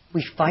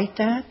 We fight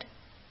that.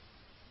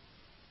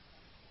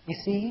 You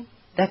see?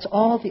 That's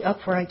all the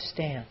upright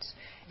stance.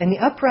 In the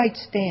upright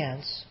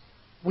stance,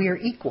 we are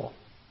equal.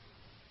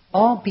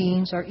 All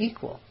beings are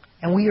equal.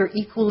 And we are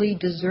equally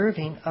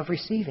deserving of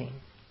receiving.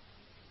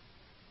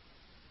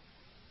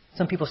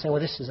 Some people say,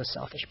 well, this is a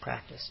selfish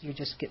practice. You're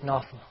just getting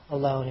off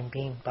alone and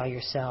being by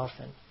yourself.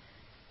 And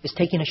is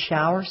taking a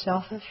shower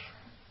selfish?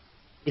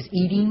 Is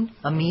eating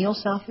a meal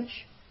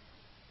selfish?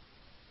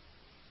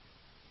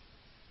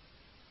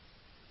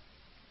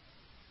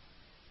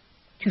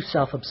 Too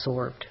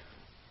self-absorbed.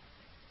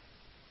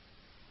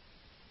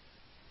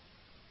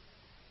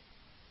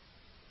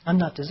 I'm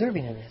not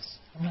deserving of this.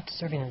 I'm not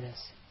deserving of this.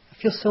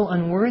 I feel so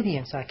unworthy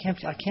inside.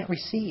 I can't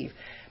receive.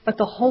 But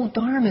the whole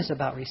Dharma is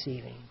about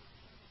receiving.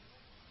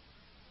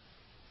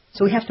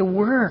 So we have to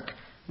work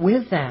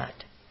with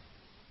that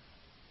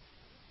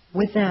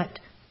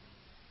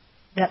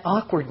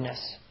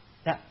awkwardness,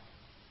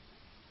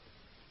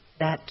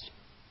 that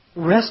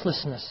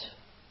restlessness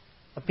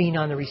of being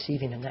on the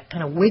receiving end, that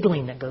kind of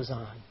wiggling that goes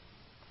on.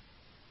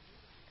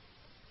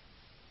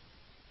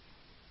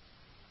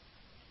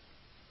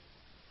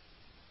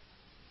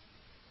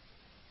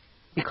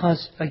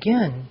 Because,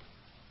 again,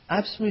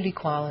 absolute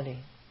equality.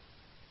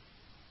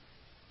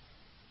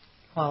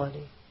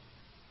 Equality.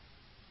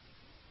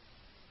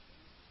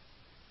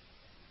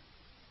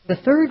 The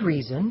third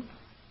reason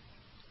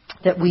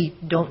that we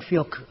don't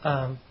feel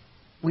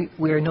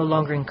we are no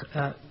longer in.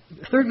 The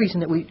third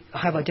reason that we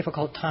have a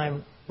difficult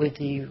time with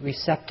the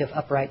receptive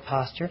upright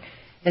posture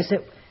is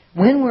that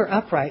when we're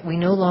upright, we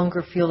no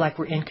longer feel like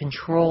we're in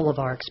control of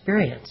our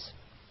experience.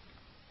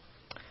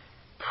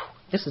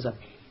 This is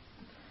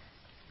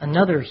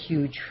another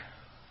huge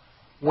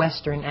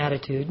Western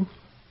attitude.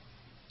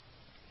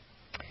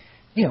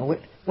 You know,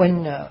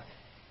 when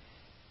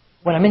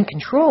I'm in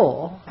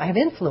control, I have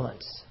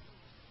influence.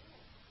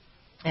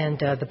 And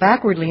the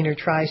backward leaner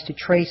tries to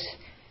trace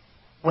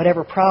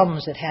whatever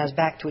problems it has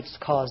back to its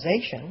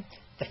causation.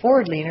 The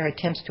forward leaner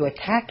attempts to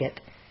attack it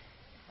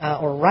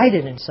or right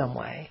it in some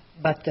way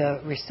But the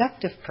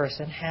receptive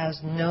person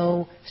has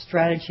no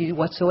strategy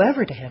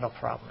whatsoever to handle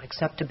problem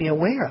except to be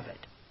aware of it,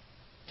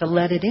 to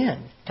let it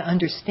in, to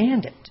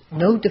understand it.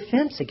 No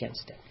defense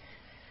against it.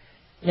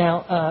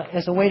 Now,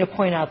 as a way to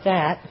point out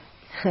that,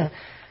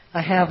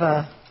 I have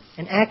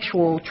an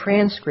actual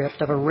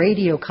transcript of a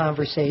radio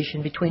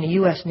conversation between a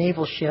U.S.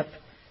 naval ship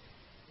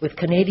with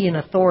Canadian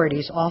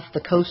authorities off the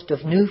coast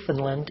of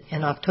Newfoundland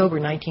in October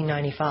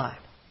 1995.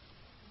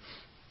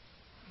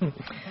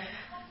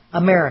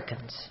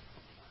 Americans,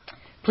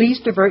 please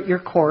divert your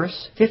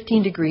course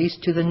 15 degrees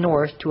to the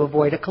north to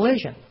avoid a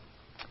collision.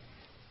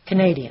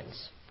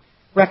 Canadians,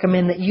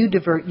 recommend that you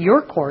divert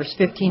your course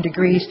 15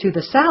 degrees to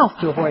the south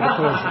to avoid a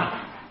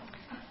collision.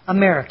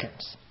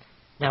 Americans,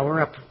 now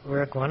we're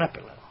going up a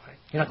little. Right?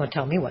 You're not going to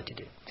tell me what to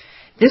do.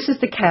 This is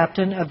the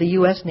captain of the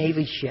U.S.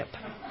 Navy ship.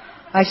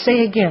 I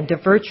say again,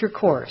 divert your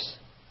course.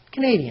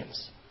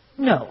 Canadians,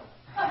 no.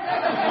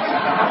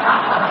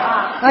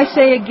 I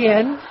say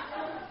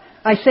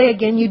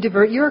again, you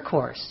divert your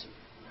course.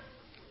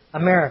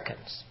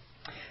 Americans,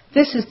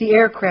 this is the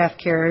aircraft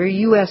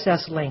carrier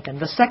USS Lincoln,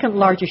 the second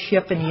largest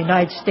ship in the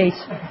United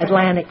States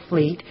Atlantic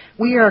Fleet.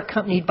 We are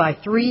accompanied by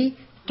 3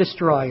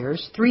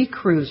 destroyers, 3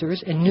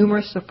 cruisers, and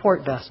numerous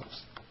support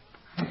vessels.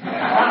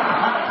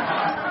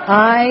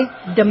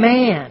 I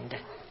demand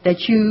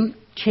that you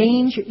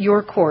change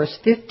your course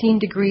 15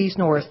 degrees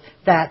north,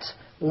 that's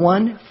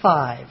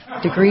 15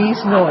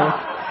 degrees north,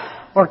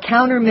 or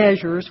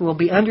countermeasures will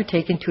be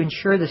undertaken to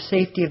ensure the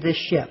safety of this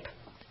ship.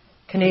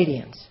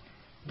 Canadians,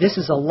 this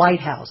is a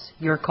lighthouse.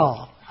 Your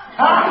call.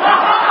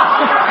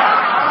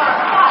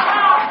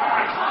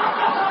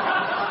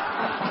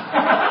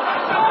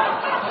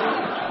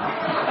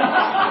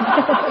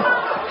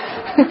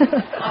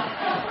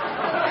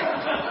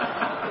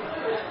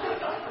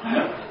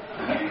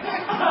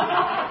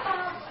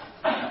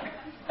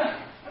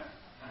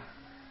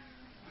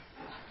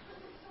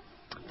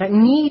 That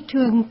need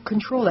to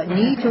control, that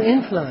need to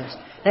influence,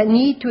 that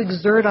need to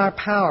exert our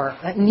power,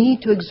 that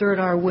need to exert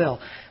our will.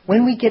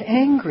 When we get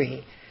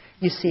angry,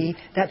 you see,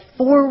 that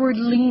forward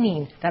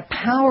leaning, that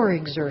power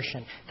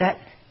exertion, that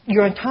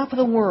you're on top of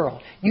the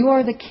world, you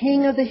are the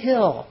king of the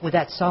hill with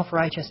that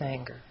self-righteous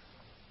anger.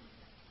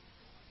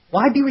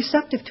 Why be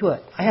receptive to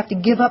it? I have to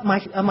give up my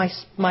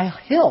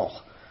hill.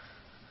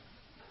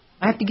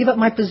 I have to give up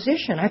my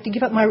position. I have to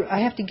give up my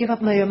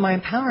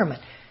empowerment.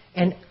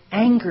 And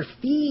anger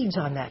feeds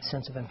on that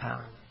sense of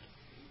empowerment.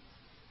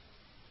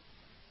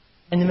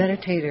 And the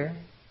meditator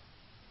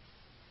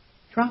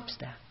drops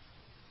that.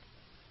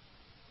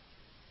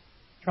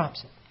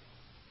 Drops it.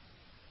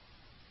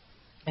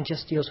 And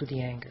just deals with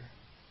the anger.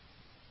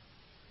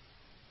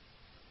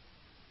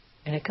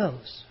 And it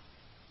goes.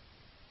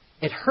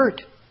 It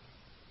hurt.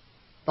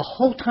 The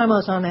whole time I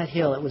was on that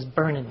hill, it was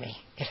burning me.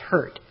 It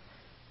hurt.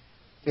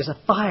 There's a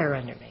fire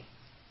under me.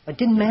 But it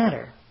didn't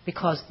matter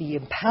because the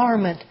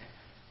empowerment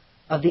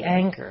of the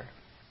anger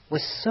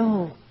was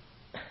so...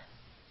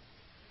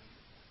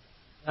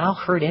 I'll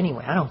hurt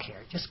anyway. I don't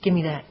care. Just give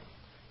me that.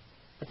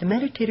 But the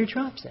meditator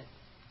drops it.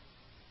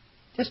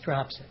 Just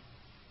drops it.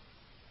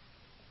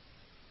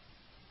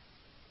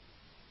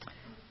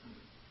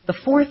 The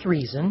fourth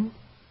reason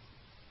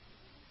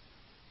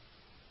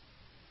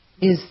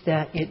is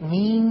that it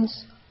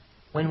means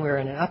when we're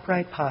in an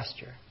upright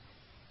posture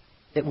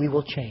that we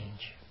will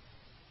change.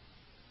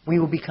 We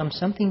will become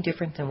something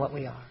different than what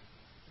we are.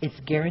 It's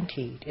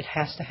guaranteed. It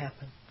has to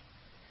happen.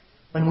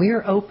 When we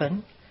are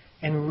open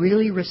and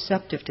really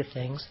receptive to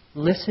things,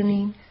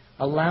 listening,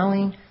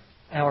 allowing,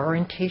 our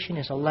orientation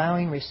is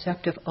allowing,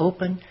 receptive,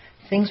 open,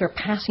 things are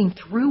passing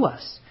through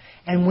us.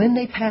 And when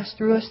they pass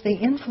through us, they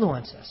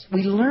influence us.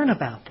 We learn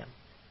about them.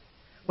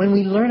 When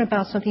we learn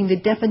about something, the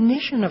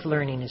definition of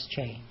learning is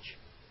change.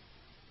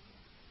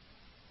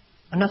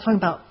 I'm not talking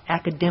about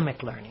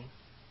academic learning.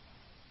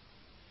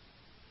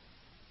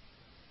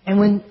 And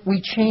when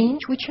we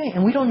change, we change.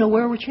 And we don't know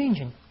where we're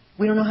changing.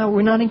 We don't know how.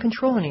 We're not in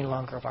control any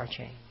longer of our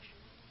change.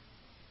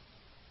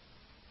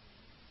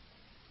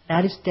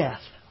 That is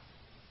death.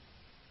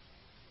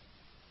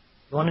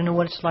 You want to know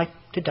what it's like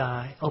to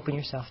die? Open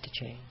yourself to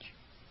change.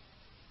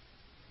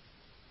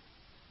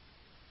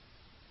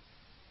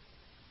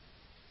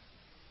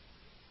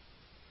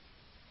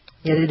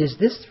 Yet it is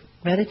this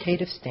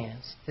meditative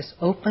stance, this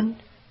open,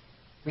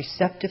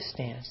 receptive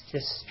stance,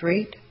 this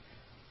straight,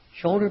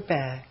 shoulder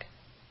back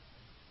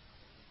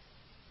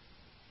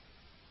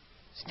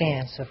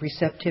stance of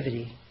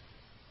receptivity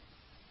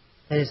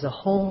that is the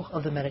whole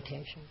of the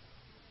meditation.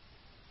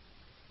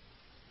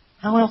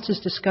 How else is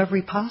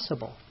discovery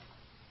possible?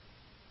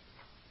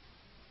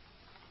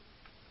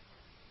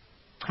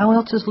 How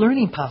else is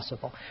learning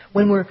possible?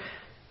 When we're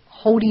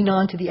holding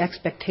on to the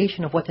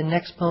expectation of what the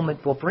next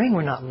moment will bring,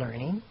 we're not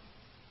learning.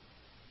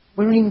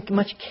 We don't even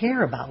much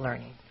care about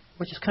learning.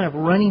 We're just kind of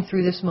running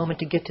through this moment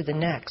to get to the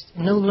next.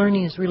 No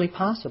learning is really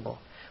possible.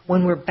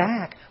 When we're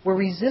back, we're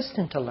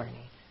resistant to learning.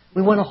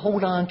 We want to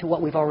hold on to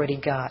what we've already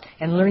got.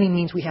 And learning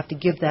means we have to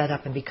give that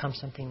up and become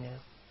something new.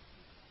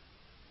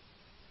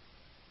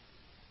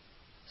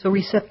 So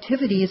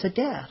receptivity is a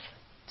death.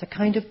 It's a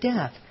kind of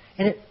death.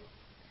 And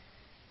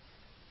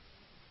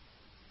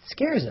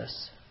scares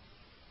us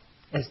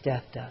as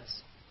death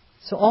does.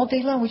 So all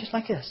day long we're just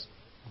like this.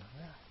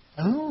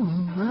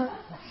 Oh,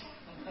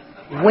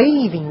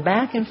 waving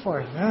back and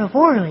forth,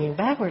 forwardly and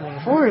backwardly,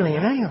 forwardly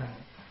and backwardly.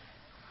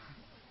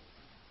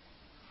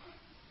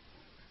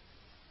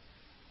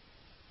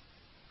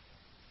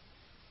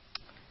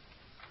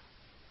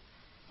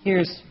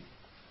 Here's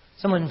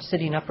someone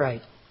sitting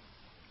upright.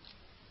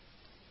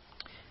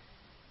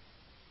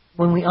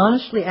 When we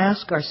honestly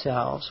ask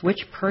ourselves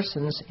which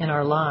persons in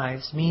our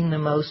lives mean the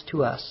most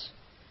to us,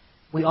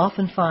 we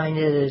often find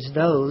it is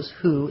those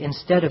who,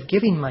 instead of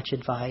giving much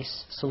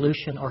advice,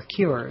 solution, or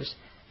cures,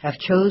 have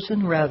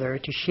chosen rather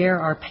to share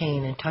our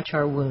pain and touch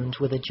our wounds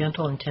with a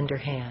gentle and tender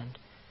hand.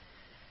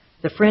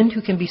 The friend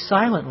who can be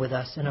silent with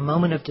us in a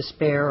moment of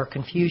despair or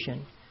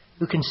confusion,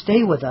 who can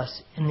stay with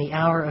us in the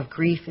hour of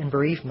grief and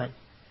bereavement,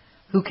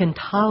 who can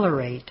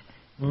tolerate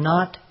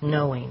not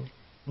knowing,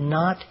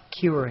 not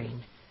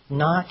curing,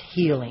 not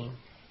healing,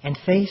 and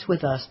face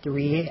with us the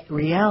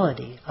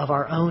reality of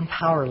our own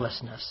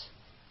powerlessness.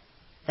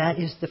 That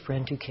is the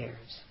friend who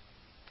cares.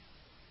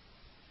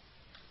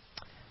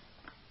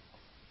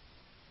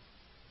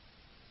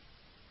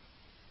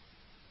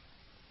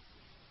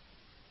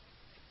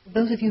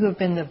 Those of you who have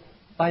been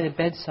by the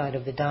bedside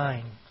of the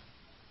dying,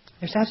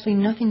 there's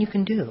absolutely nothing you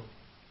can do.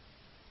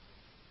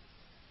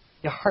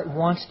 Your heart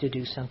wants to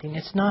do something.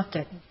 It's not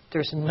that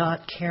there's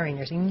not caring.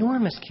 There's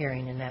enormous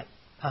caring in that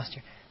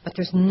posture. But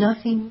there's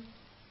nothing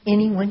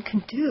anyone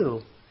can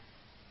do.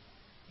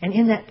 And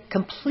in that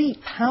complete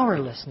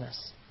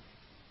powerlessness,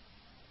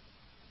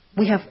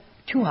 we have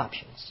two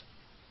options.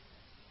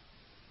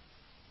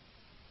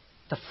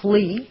 To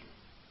flee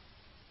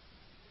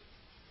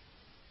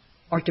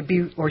or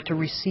to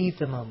receive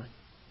the moment.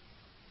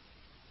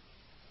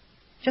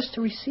 Just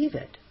to receive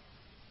it.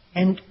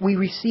 And we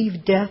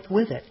receive death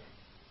with it.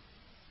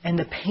 And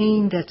the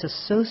pain that's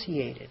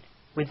associated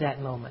with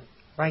that moment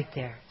right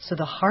there. So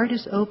the heart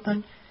is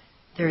open.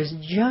 There is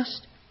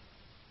just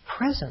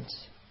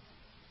presence.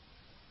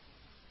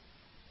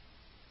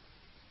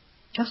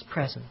 Just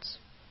presence.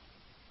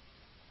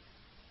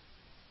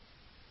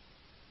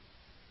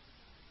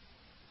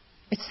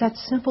 It's that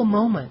simple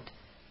moment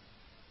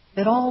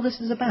that all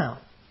this is about.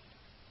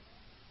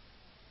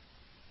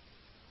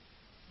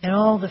 And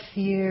all the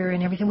fear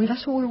and everything,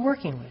 that's what we're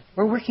working with.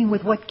 We're working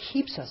with what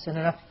keeps us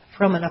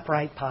from an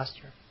upright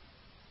posture.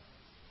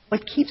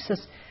 What keeps us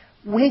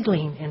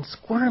wiggling and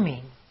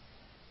squirming.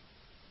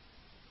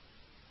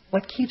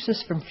 What keeps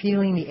us from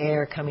feeling the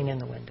air coming in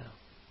the window.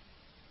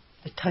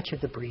 The touch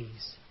of the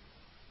breeze.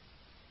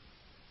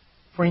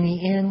 For in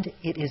the end,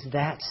 it is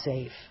that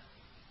safe.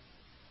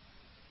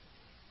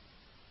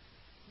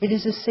 It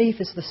is as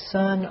safe as the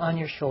sun on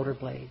your shoulder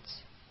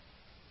blades.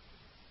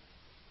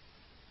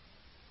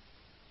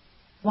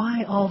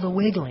 Why all the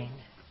wiggling?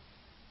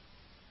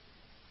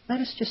 Let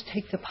us just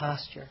take the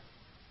posture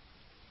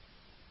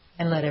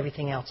and let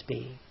everything else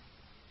be.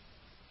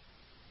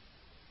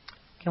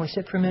 Can we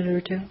sit for a minute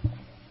or two?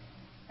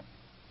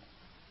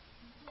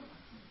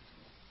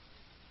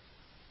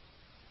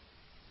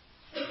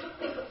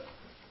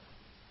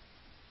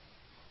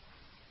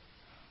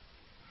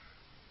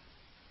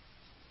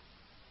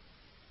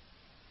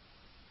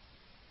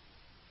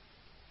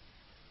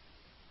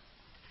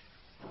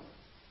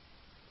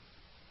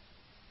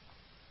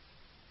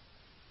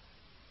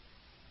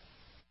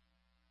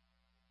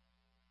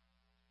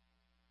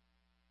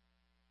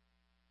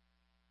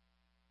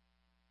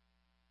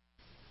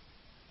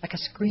 Like a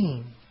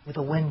screen with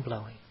a wind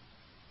blowing.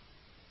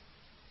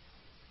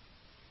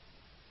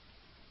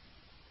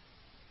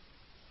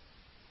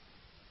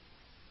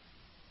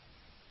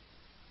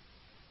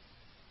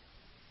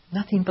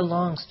 Nothing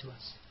belongs to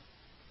us.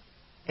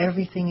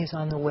 Everything is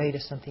on the way to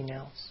something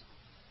else.